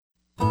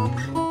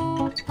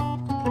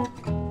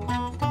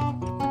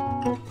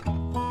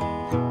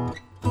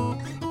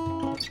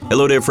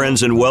Hello, dear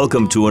friends, and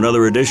welcome to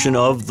another edition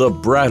of the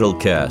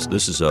Brattlecast.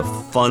 This is a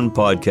fun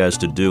podcast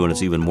to do, and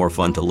it's even more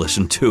fun to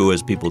listen to,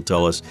 as people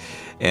tell us.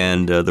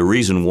 And the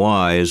reason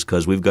why is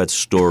because we've got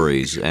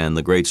stories, and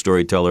the great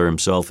storyteller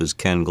himself is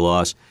Ken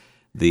Gloss,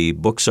 the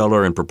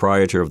bookseller and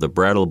proprietor of the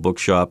Brattle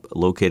Bookshop,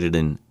 located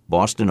in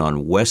Boston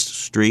on West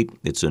Street.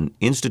 It's an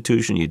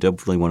institution. You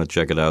definitely want to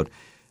check it out.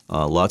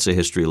 Lots of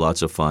history,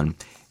 lots of fun.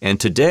 And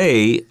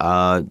today,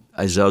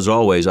 as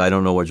always, I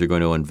don't know what you're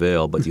going to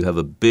unveil, but you have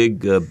a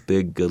big,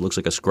 looks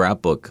like a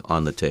scrapbook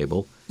on the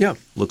table. Yeah.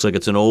 Looks like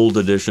it's an old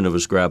edition of a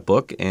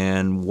scrapbook.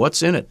 And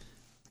what's in it?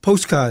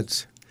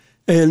 Postcards.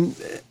 And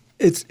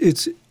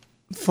it's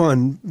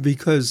fun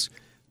because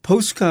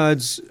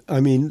postcards, I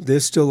mean,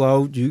 they're still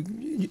out.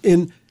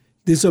 And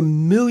there's a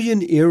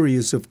million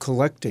areas of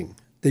collecting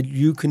that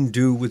you can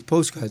do with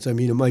postcards. I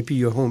mean, it might be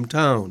your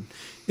hometown.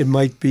 It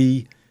might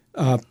be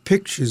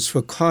pictures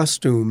for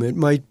costume. It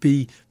might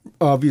be,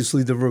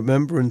 obviously, the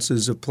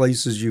remembrances of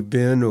places you've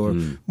been or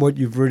what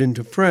you've written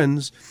to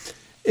friends.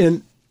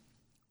 And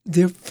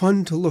they're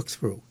fun to look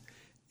through.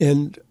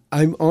 And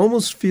I'm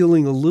almost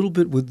feeling a little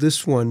bit with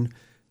this one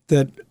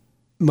that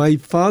my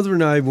father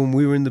and I, when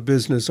we were in the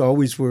business,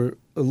 always were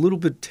a little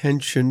bit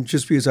tension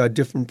just because of our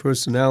different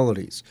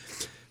personalities.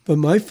 But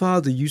my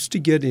father used to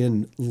get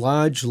in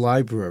large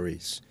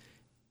libraries.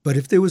 But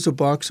if there was a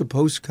box of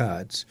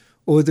postcards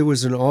or there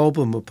was an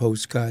album of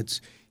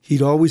postcards,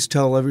 he'd always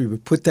tell everybody,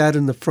 put that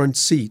in the front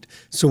seat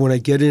so when I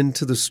get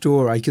into the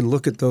store, I can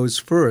look at those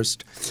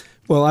first.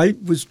 Well, I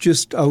was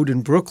just out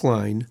in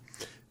Brookline.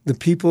 The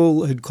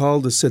people had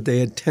called us, said they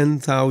had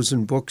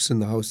 10,000 books in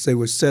the house. They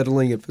were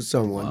settling it for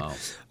someone.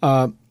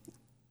 Wow.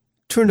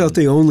 Turned out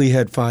they only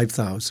had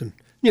 5,000.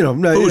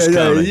 Who's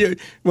counting?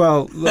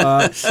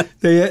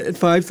 They had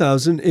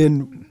 5,000,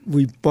 and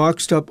we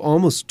boxed up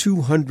almost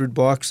 200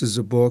 boxes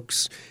of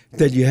books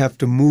that you have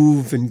to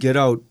move and get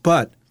out.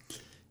 But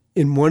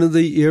in one of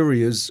the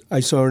areas, I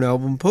saw an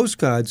album of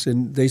postcards,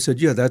 and they said,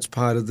 yeah, that's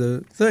part of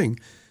the thing.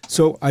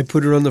 So I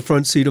put it on the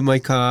front seat of my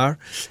car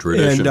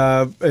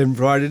and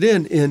brought it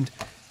in. And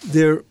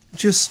they're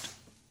just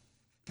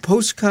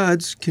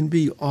postcards can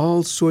be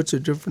all sorts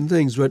of different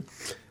things, but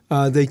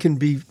they can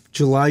be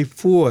July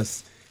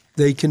 4th.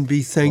 They can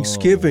be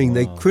Thanksgiving,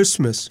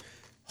 Christmas,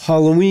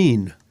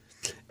 Halloween.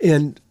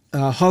 And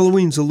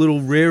Halloween's a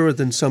little rarer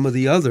than some of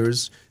the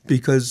others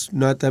because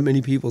not that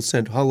many people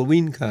sent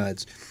Halloween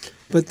cards.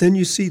 But then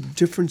you see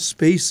different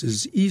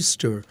spaces,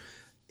 Easter.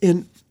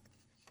 And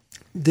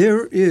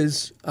there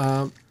is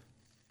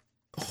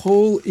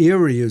whole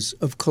areas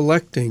of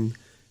collecting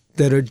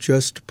that are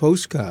just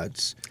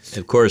postcards.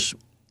 Of course,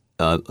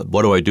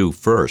 what do I do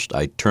first?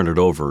 I turn it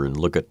over and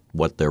look at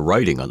what they're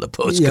writing on the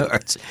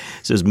postcards. Yep.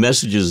 It says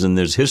messages and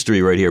there's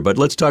history right here. But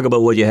let's talk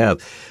about what you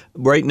have.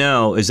 Right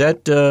now, is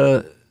that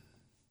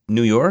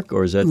New York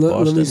or is that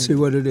Boston? Let me see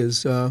what it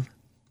is.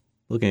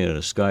 Looking at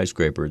a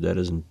skyscraper, that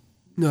isn't...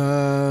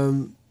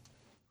 New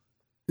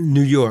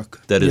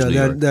York. That is New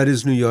York. That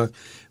is New York.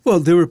 Well,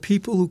 there are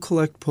people who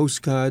collect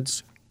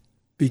postcards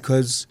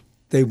because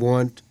they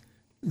want,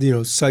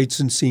 sights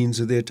and scenes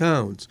of their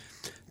towns.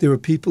 There are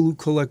people who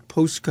collect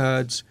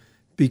postcards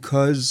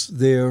because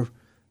they're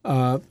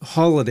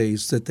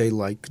holidays that they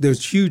like.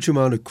 There's a huge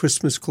amount of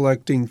Christmas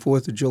collecting,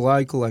 4th of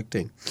July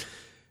collecting.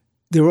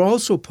 There are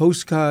also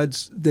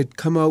postcards that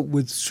come out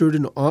with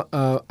certain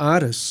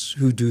artists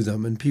who do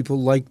them, and people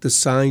like the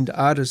signed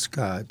artist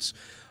cards.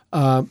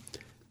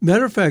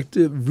 Matter of fact,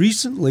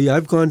 recently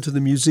I've gone to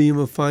the Museum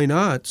of Fine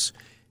Arts,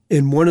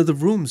 and one of the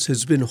rooms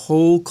has been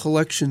whole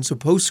collections of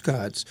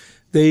postcards.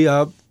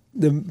 The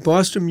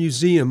Boston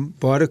Museum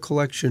bought a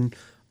collection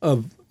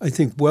of, I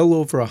think, well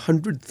over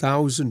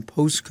 100,000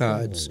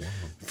 postcards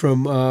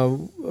from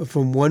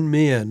one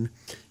man,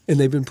 and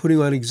they've been putting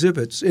on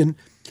exhibits. And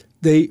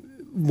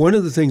one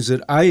of the things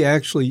that I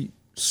actually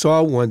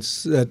saw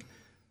once that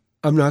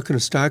I'm not going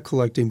to start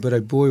collecting, but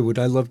would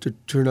I love to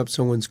turn up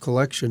someone's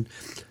collection.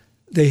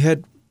 They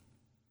had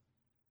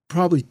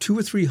probably 200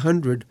 or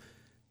 300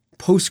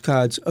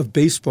 postcards of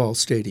baseball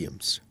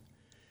stadiums.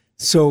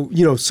 So,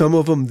 some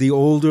of them, the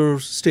older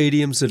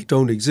stadiums that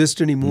don't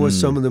exist anymore,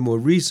 some of them more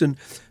recent,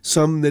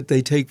 some that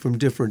they take from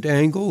different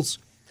angles.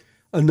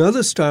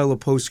 Another style of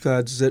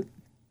postcards that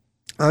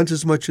aren't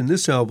as much in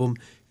this album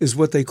is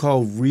what they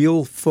call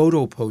real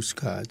photo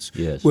postcards,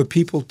 where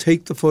people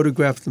take the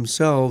photograph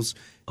themselves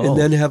and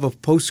then have a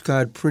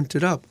postcard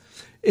printed up.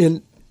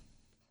 And,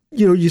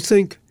 you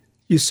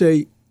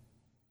say,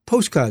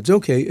 postcards,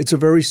 okay, it's a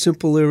very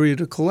simple area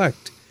to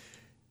collect.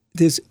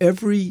 There's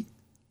every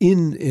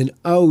in and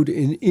out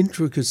and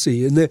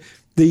intricacy. And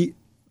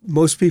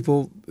most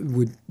people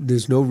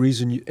there's no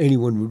reason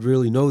anyone would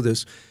really know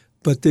this,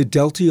 but they're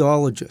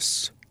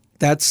deltiologists.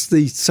 That's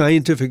the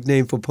scientific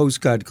name for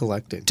postcard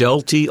collecting.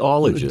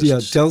 Deltiologists. Yeah,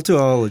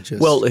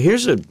 deltiologists. Well,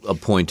 here's a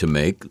point to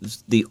make.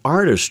 The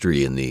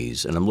artistry in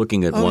these, and I'm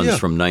looking at ones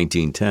from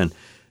 1910,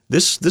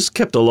 this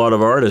kept a lot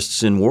of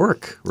artists in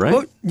work, right?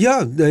 Oh,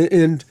 yeah,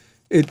 and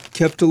it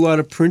kept a lot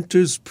of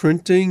printers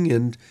printing.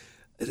 And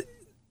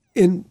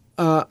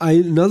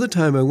another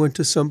time I went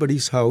to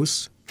somebody's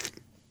house.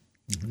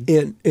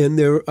 and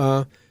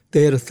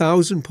they had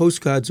 1,000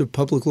 postcards of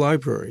public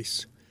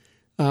libraries,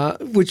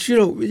 which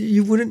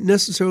you wouldn't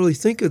necessarily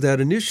think of that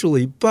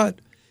initially, but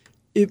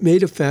it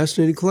made a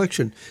fascinating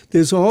collection.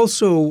 There's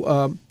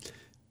also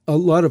a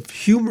lot of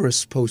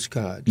humorous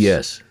postcards.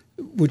 Yes.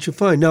 Which you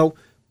find. Now,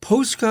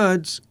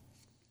 postcards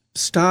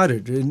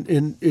started,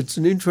 and it's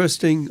an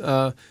interesting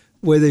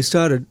way they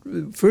started.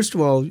 First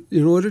of all,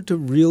 in order to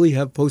really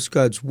have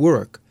postcards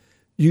work,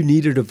 you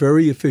needed a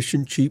very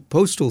efficient, cheap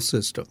postal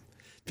system.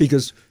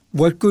 Because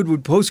what good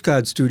would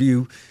postcards do to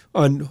you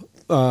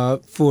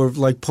for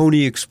like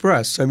Pony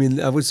Express? I mean,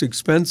 that was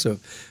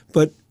expensive.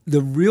 But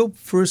the real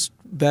first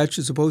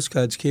batches of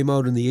postcards came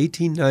out in the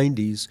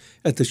 1890s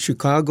at the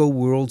Chicago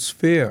World's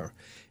Fair.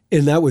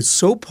 And that was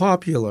so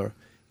popular,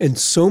 and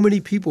so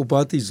many people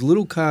bought these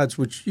little cards,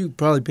 which you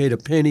probably paid a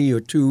penny or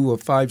 2 or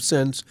 5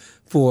 cents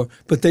for,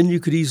 but then you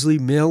could easily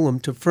mail them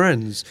to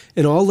friends.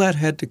 And all that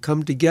had to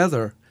come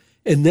together.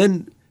 And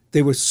then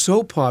they were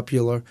so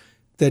popular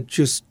that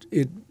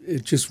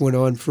it just went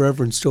on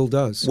forever and still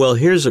does. Well,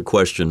 here's a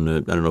question.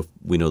 I don't know if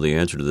we know the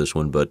answer to this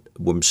one, but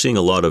we're seeing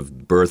a lot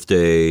of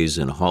birthdays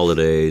and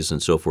holidays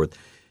and so forth,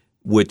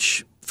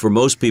 which for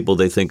most people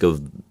they think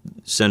of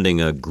sending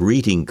a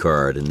greeting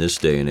card in this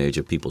day and age,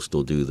 if people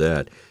still do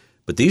that.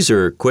 But these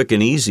are quick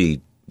and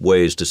easy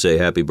ways to say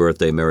happy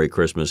birthday, Merry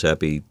Christmas,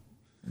 Happy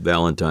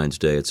Valentine's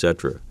Day,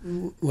 etc.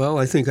 Well,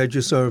 I think I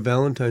just saw a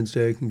Valentine's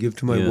Day I can give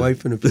to my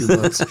wife in a few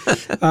months.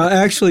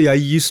 Actually, I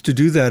used to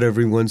do that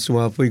every once in a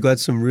while. If we got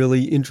some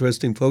really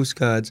interesting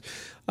postcards,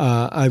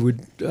 I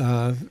would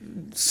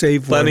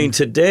save one. But I mean,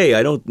 today,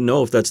 I don't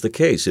know if that's the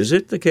case. Is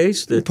it the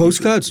case? That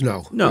postcards?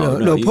 No.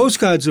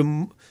 Postcards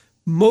are,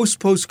 most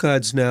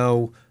postcards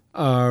now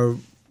are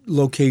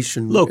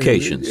locations.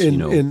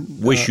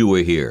 Wish you were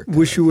here.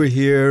 Wish you were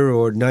here,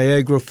 or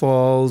Niagara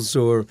Falls,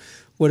 or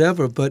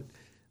whatever. But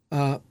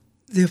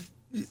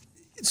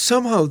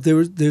somehow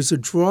there's a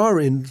draw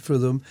in for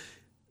them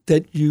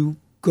that you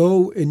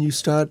go and you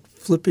start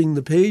flipping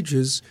the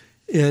pages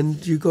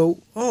and you go,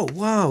 oh,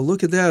 wow,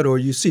 look at that. Or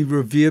you see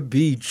Revere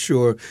Beach,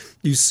 or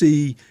you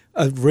see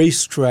a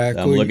racetrack.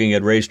 I'm looking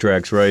at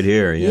racetracks right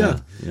here. Yeah.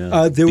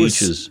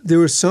 Beaches. There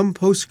were some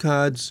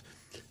postcards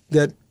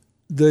that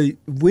the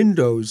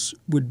windows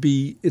would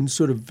be in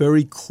sort of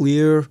very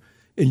clear,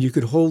 and you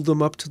could hold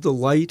them up to the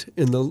light,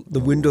 and the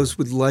windows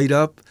would light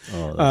up.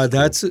 Oh,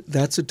 that's cool.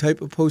 That's a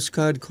type of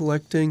postcard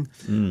collecting.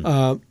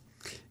 And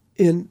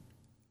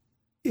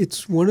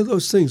it's one of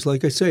those things,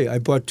 like I say, I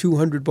bought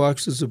 200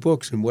 boxes of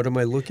books, and what am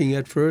I looking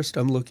at first?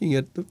 I'm looking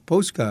at the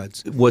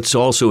postcards. What's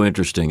also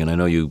interesting, and I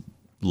know you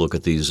look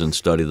at these and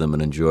study them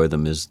and enjoy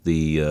them, is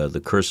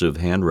the cursive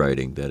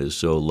handwriting that is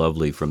so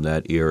lovely from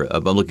that era.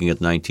 I'm looking at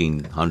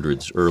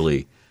 1900s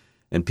early,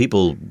 and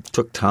people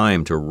took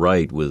time to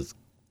write with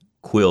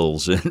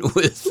quills and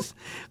with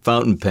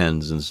fountain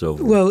pens and so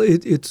forth. Well,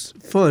 it's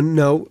fun.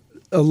 Now,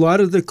 a lot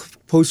of the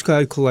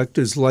postcard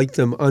collectors like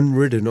them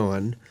unwritten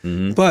on,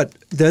 but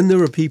then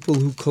there are people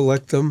who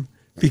collect them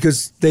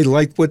because they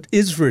like what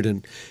is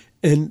written.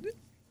 And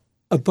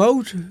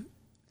about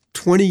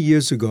 20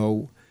 years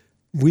ago,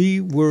 we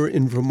were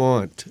in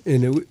Vermont,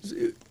 and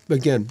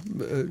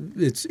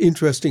it's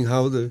interesting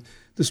how the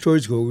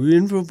stories go. We were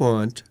in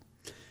Vermont,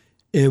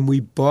 and we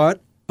bought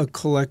a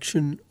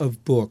collection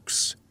of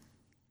books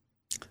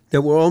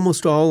that were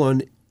almost all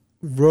on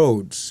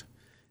roads.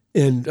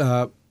 And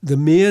the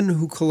man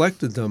who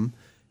collected them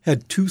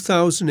had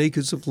 2,000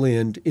 acres of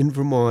land in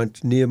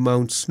Vermont near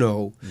Mount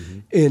Snow,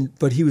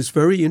 but he was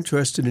very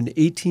interested in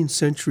 18th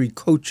century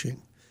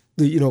coaching,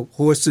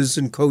 horses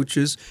and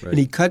coaches, and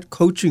he cut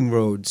coaching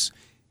roads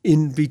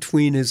in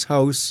between his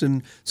house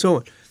and so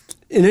on.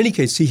 In any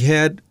case, he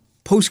had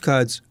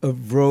postcards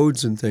of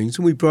roads and things,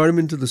 and we brought him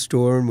into the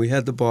store, and we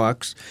had the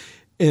box,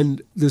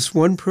 and this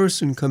one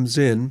person comes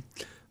in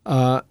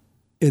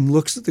and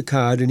looks at the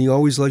card, and he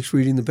always likes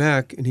reading the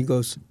back, and he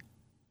goes,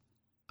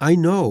 I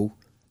know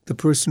the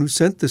person who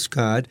sent this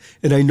card,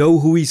 and I know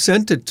who he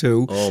sent it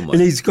to. Oh my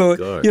and he's going,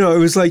 God. It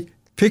was like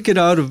pick it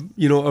out of,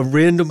 a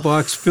random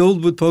box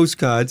filled with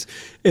postcards,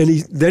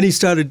 and then he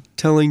started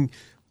telling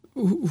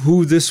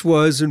who this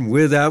was and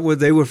where that was.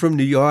 They were from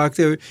New York.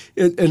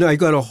 And I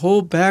got a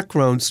whole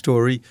background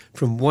story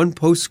from one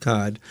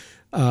postcard.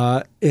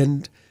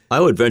 And I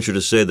would venture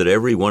to say that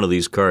every one of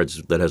these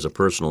cards that has a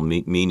personal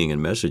meaning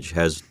and message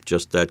has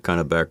just that kind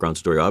of background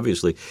story.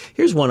 Obviously,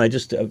 here's one.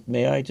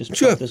 May I just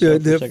sure. pop this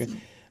up for a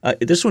second?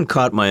 This one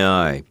caught my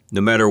eye. No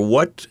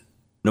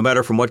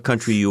matter from what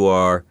country you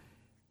are,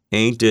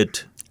 ain't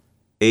it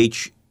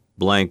H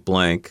blank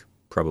blank,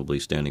 probably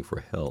standing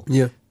for hell,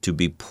 to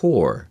be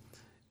poor.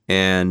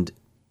 And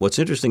what's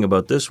interesting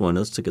about this one,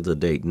 let's look at the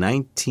date,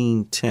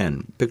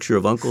 1910. Picture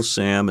of Uncle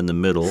Sam in the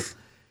middle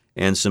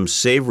and some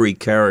savory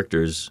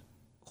characters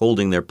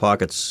holding their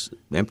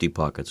empty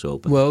pockets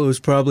open. Well,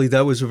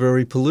 that was a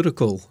very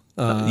political.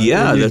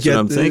 That's what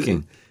I'm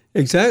thinking.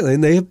 Exactly,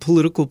 and they have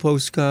political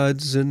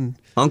postcards. And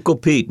Uncle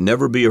Pete,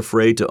 never be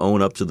afraid to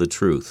own up to the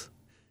truth.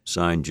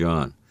 Signed,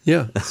 John.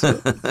 Yeah.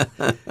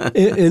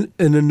 And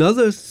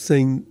another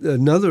thing,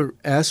 another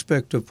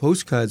aspect of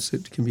postcards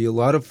that can be a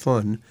lot of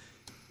fun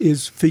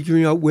is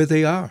figuring out where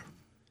they are.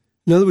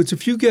 In other words,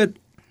 if you get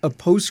a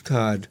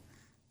postcard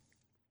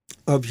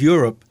of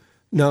Europe,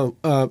 now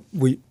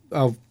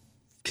I'll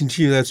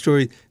continue that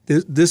story.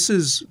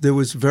 There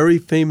was a very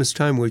famous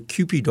time where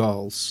Kewpie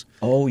dolls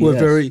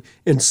were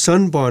and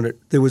sunbonnet.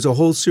 There was a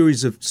whole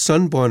series of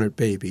sunbonnet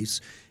babies,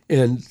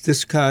 and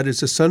this card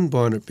is a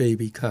sunbonnet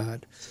baby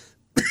card.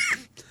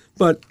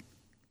 But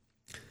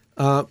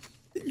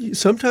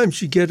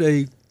sometimes you get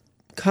a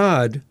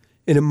card,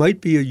 and it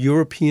might be a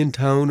European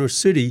town or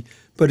city,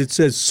 but it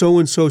says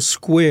so-and-so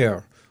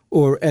square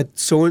or at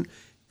so-and...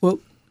 Well,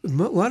 a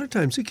lot of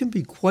times it can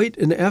be quite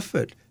an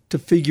effort to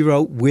figure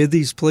out where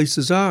these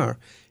places are.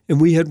 And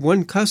we had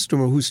one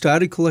customer who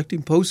started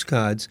collecting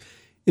postcards,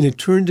 and it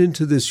turned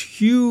into this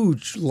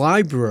huge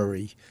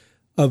library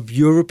of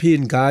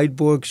European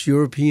guidebooks,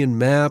 European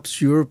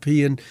maps,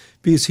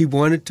 because he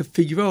wanted to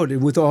figure out.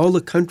 And with all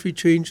the country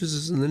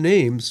changes and the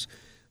names,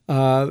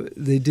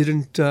 they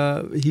didn't,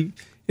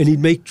 he'd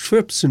make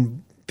trips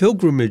and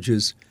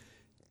pilgrimages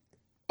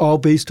all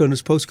based on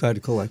his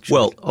postcard collection.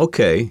 Well,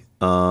 okay.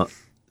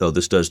 Though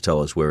this does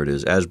tell us where it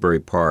is. Asbury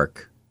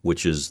Park,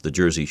 which is the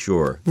Jersey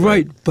Shore.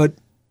 Right, but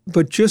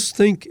just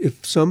think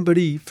if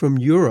somebody from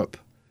Europe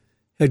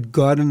had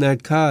gotten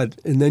that card,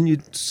 and then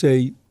you'd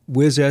say,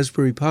 where's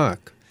Asbury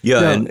Park?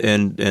 Yeah, now,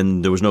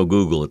 and there was no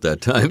Google at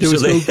that time. There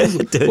was no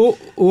Google.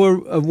 Or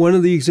one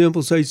of the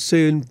examples I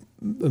say, and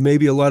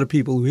maybe a lot of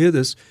people who hear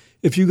this,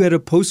 if you got a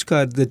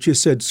postcard that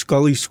just said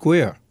Scully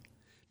Square.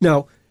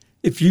 Now,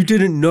 if you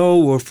didn't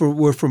know or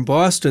were from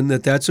Boston,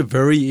 that's a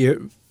very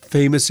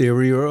famous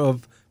area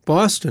of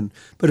Boston.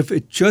 But if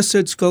it just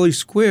said Scully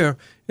Square,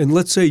 and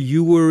let's say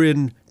you were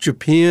in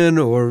Japan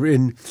or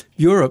in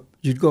Europe,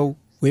 you'd go,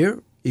 where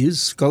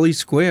is Scully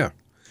Square?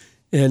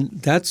 And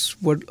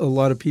that's what a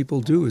lot of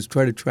people do, is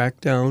try to track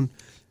down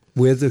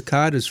where the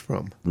card is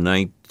from.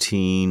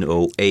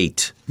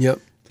 1908. Yep.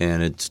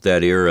 And it's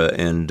that era,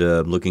 and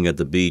looking at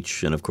the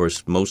beach, and of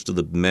course most of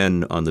the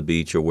men on the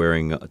beach are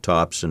wearing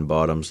tops and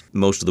bottoms.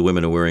 Most of the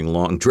women are wearing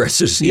long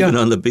dresses even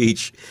on the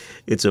beach.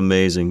 It's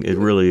amazing. It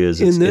really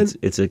is.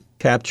 It's a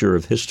capture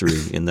of history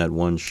in that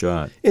one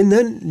shot. And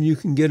then you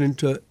can get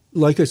into,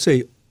 like I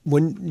say,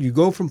 when you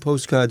go from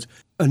postcards,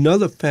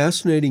 another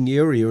fascinating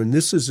area, and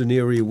this is an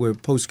area where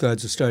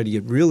postcards are starting to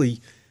get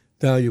really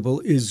valuable,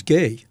 is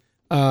gay.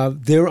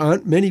 There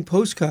aren't many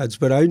postcards,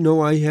 but I know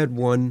I had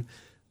one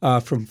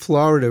from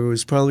Florida. It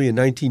was probably a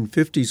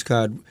 1950s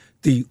card,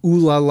 the Ooh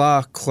La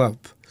La Club.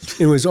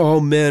 It was all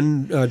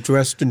men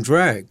dressed in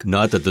drag.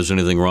 Not that there's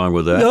anything wrong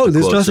with that. No,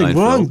 there's nothing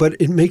wrong, but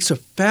it makes a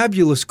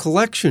fabulous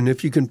collection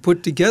if you can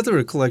put together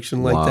a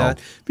collection like that.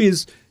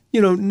 Because,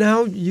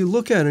 now you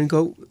look at it and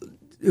go,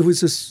 it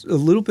was a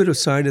little bit a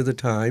sign of the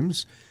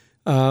times,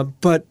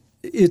 but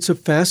it's a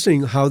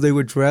fascinating how they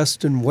were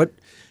dressed and what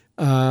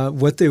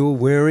they were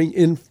wearing,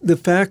 and the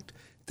fact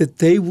that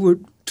they were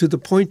to the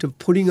point of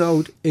putting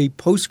out a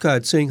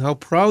postcard saying how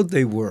proud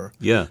they were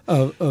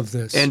of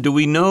this. And do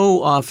we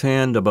know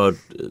offhand about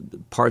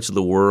parts of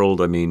the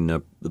world? I mean,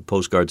 the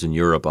postcards in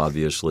Europe,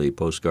 obviously,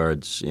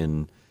 postcards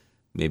in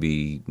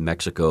maybe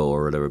Mexico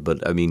or whatever.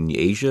 But I mean,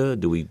 Asia?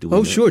 Do we?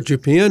 Oh, sure.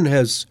 Japan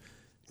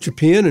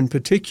in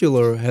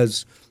particular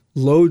has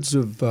loads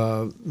of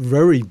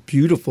very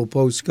beautiful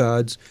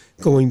postcards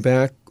going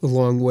back a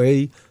long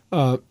way.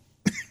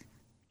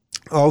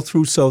 All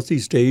through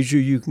Southeast Asia,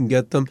 you can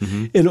get them.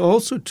 Mm-hmm. And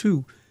also,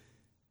 too,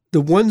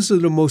 the ones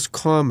that are most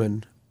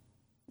common,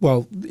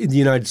 well, in the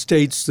United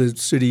States,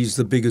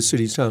 the biggest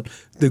cities town,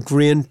 the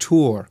Grand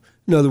Tour.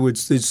 In other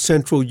words, the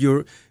Central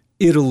Europe,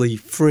 Italy,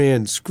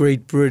 France,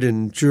 Great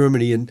Britain,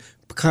 Germany, and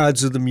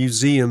cards of the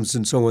museums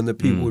and so on that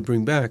people would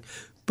bring back.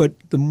 But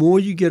the more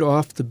you get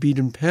off the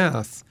beaten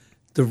path,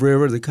 the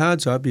rarer the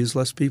cards are, because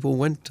less people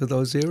went to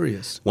those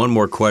areas. One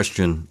more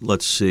question.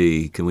 Let's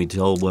see. Can we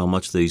tell how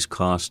much these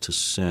cost to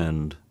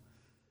send?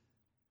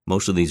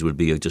 Most of these would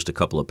be just a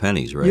couple of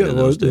pennies, right? Yeah,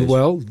 those days.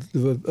 Well,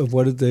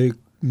 what did they?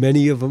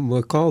 Many of them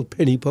were called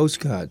penny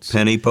postcards.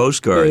 Penny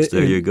postcards.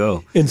 There you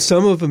go. And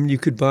some of them you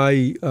could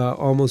buy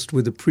almost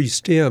with a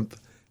pre-stamp,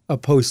 a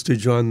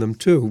postage on them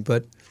too.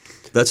 But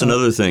that's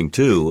another thing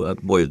too.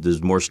 Boy,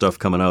 there's more stuff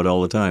coming out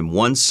all the time.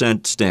 1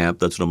 cent stamp.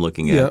 That's what I'm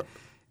looking at. Yeah.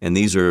 And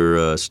these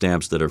are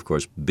stamps that are, of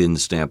course, been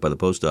stamped by the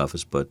post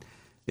office, but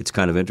it's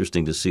kind of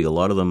interesting to see. A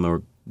lot of them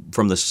are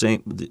from the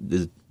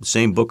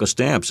same book of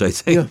stamps, I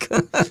think.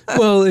 Yeah.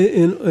 Well,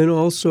 and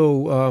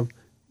also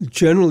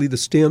generally the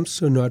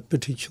stamps are not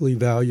particularly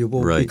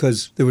valuable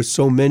because there were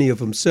so many of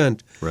them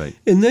sent. Right.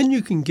 And then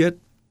you can get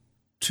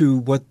to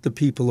what the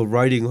people are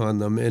writing on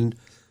them. And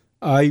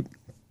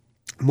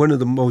one of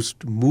the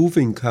most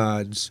moving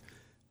cards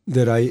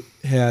that I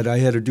had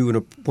to do in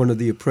one of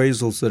the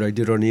appraisals that I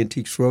did on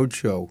Antiques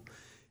Roadshow.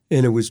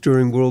 And it was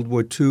during World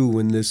War II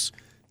when this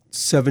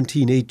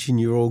 17,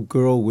 18-year-old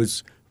girl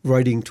was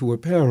writing to her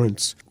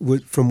parents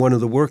from one of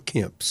the work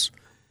camps.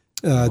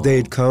 They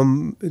had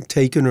come,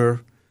 taken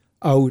her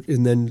out,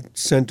 and then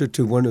sent her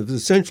to one of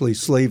essentially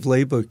slave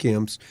labor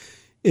camps.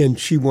 and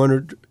she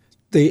wanted.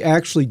 They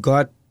actually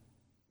got,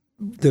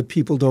 that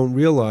people don't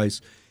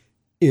realize,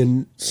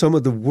 in some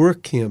of the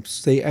work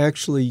camps, they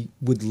actually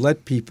would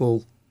let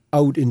people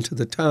out into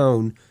the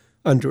town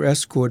under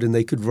escort, and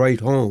they could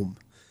write home.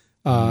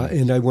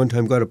 And I one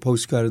time got a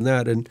postcard on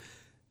that, and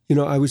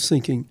I was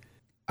thinking,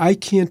 I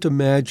can't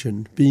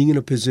imagine being in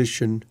a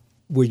position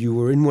where you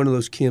were in one of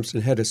those camps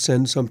and had to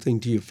send something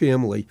to your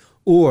family,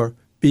 or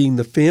being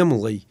the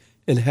family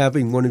and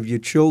having one of your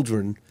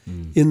children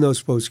in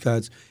those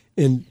postcards.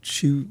 And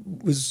she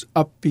was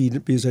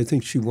upbeat because I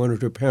think she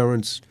wanted her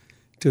parents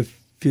to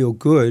feel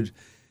good.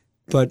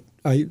 But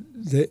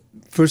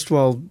first of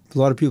all, a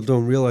lot of people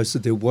don't realize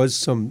that there was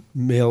some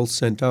mail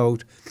sent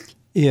out,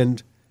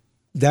 and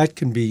that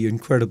can be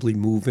incredibly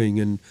moving.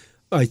 And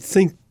I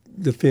think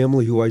the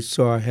family who I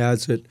saw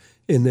has it,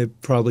 and they're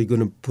probably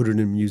going to put it in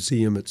a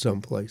museum at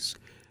some place.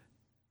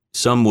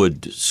 Some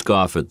would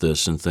scoff at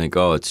this and think,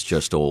 oh, it's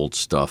just old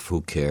stuff,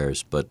 who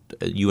cares? But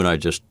you and I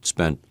just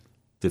spent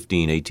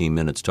 15, 18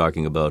 minutes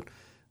talking about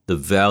the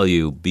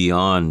value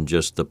beyond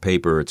just the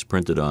paper it's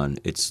printed on.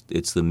 It's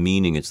the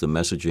meaning, it's the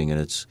messaging, and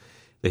it's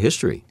the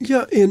history.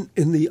 Yeah, and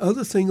the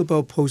other thing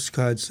about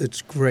postcards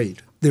that's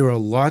great, there are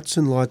lots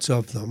and lots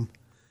of them.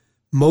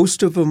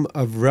 Most of them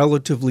are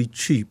relatively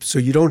cheap, so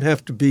you don't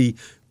have to be,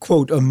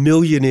 quote, a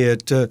millionaire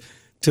to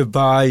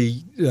buy,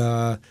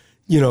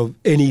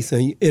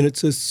 anything. And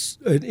it's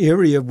an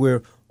area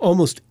where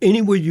almost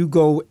anywhere you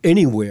go,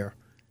 anywhere,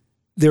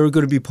 there are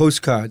going to be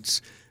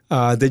postcards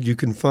that you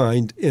can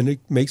find, and it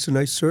makes a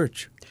nice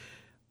search.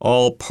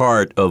 All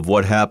part of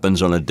what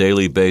happens on a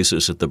daily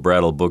basis at the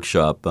Brattle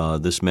Bookshop.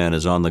 This man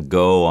is on the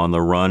go, on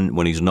the run,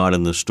 when he's not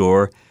in the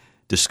store,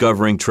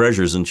 discovering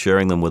treasures and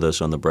sharing them with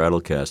us on the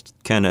Brattlecast.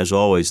 Ken, as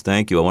always,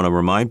 thank you. I want to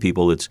remind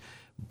people it's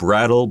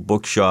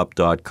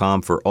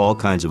brattlebookshop.com for all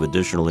kinds of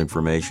additional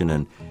information,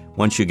 and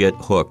once you get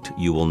hooked,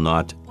 you will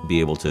not be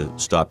able to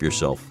stop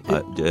yourself,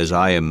 as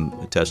I am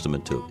a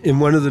testament to. And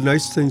one of the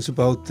nice things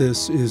about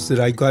this is that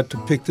I got to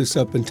pick this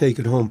up and take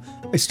it home.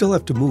 I still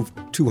have to move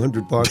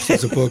 200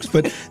 boxes of books,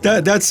 but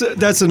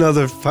that's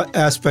another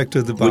aspect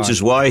of the buy. Which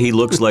is why he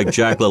looks like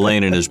Jack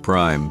LaLanne in his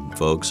prime,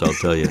 folks, I'll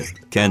tell you.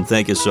 Ken,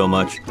 thank you so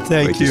much.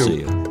 Thank Great you. to see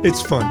you.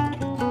 It's fun.